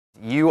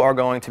you are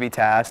going to be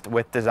tasked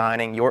with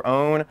designing your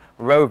own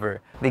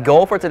rover. The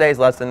goal for today's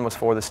lesson was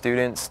for the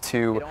students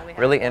to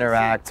really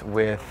interact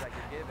with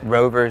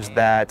rovers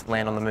that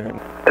land on the moon.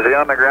 Is he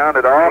on the ground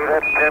at all?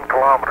 That's 10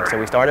 kilometers. So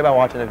we started by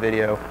watching a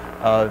video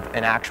of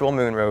an actual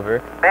moon rover.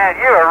 Man,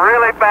 you are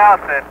really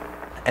bouncing.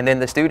 And then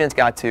the students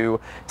got to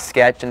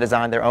sketch and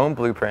design their own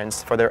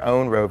blueprints for their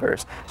own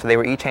rovers. So they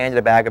were each handed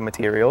a bag of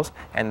materials,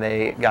 and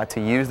they got to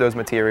use those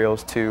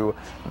materials to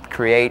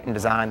create and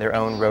design their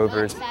own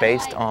rovers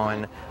based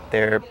on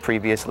their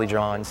previously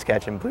drawn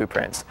sketch and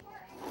blueprints.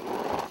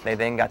 They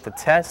then got to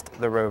test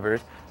the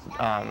rovers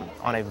on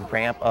a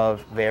ramp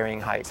of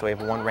varying heights. So we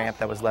have one ramp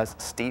that was less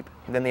steep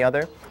than the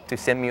other to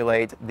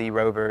simulate the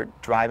rover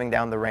driving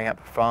down the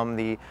ramp from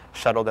the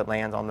shuttle that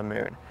lands on the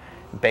moon.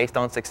 Based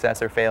on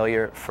success or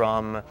failure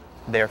from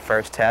their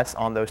first tests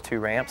on those two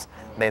ramps,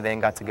 they then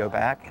got to go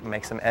back,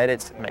 make some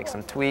edits, make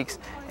some tweaks,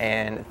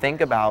 and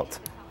think about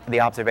the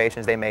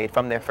observations they made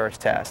from their first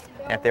test.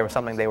 And if there was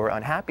something they were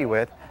unhappy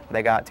with,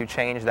 they got to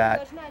change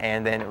that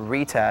and then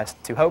retest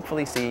to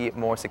hopefully see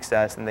more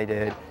success than they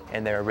did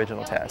in their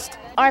original test.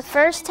 Our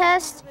first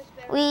test,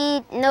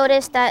 we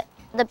noticed that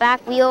the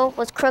back wheel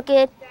was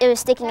crooked. It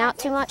was sticking out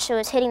too much, so it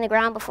was hitting the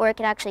ground before it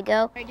could actually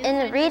go. In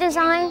the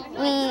redesign,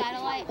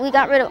 we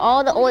got rid of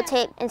all the old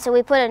tape, and so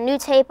we put a new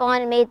tape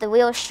on and made the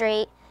wheel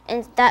straight,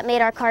 and that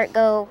made our cart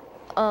go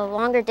a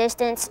longer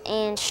distance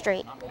and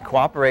straight.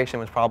 Cooperation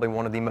was probably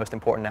one of the most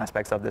important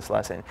aspects of this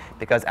lesson,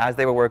 because as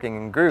they were working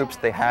in groups,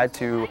 they had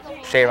to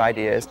share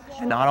ideas.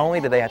 And not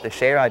only did they have to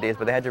share ideas,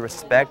 but they had to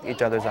respect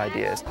each other's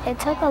ideas. It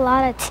took a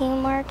lot of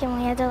teamwork, and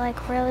we had to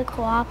really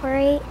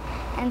cooperate.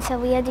 And so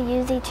we had to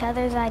use each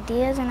other's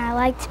ideas, and I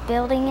liked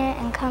building it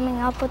and coming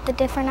up with the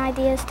different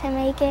ideas to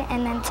make it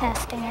and then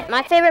testing it.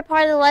 My favorite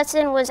part of the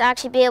lesson was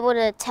actually being able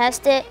to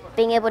test it,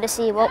 being able to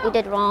see what we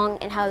did wrong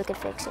and how we could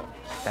fix it.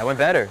 That went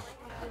better.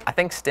 I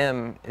think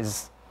STEM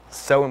is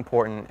so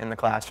important in the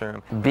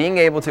classroom. Being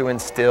able to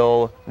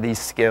instill these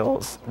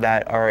skills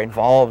that are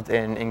involved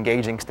in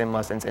engaging STEM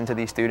lessons into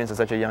these students at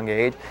such a young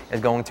age is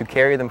going to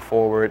carry them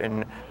forward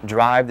and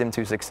drive them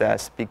to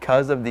success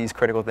because of these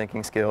critical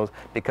thinking skills,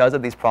 because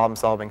of these problem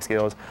solving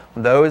skills.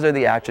 Those are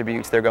the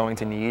attributes they're going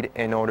to need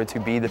in order to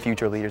be the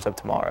future leaders of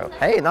tomorrow.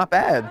 Hey, not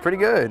bad, pretty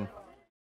good.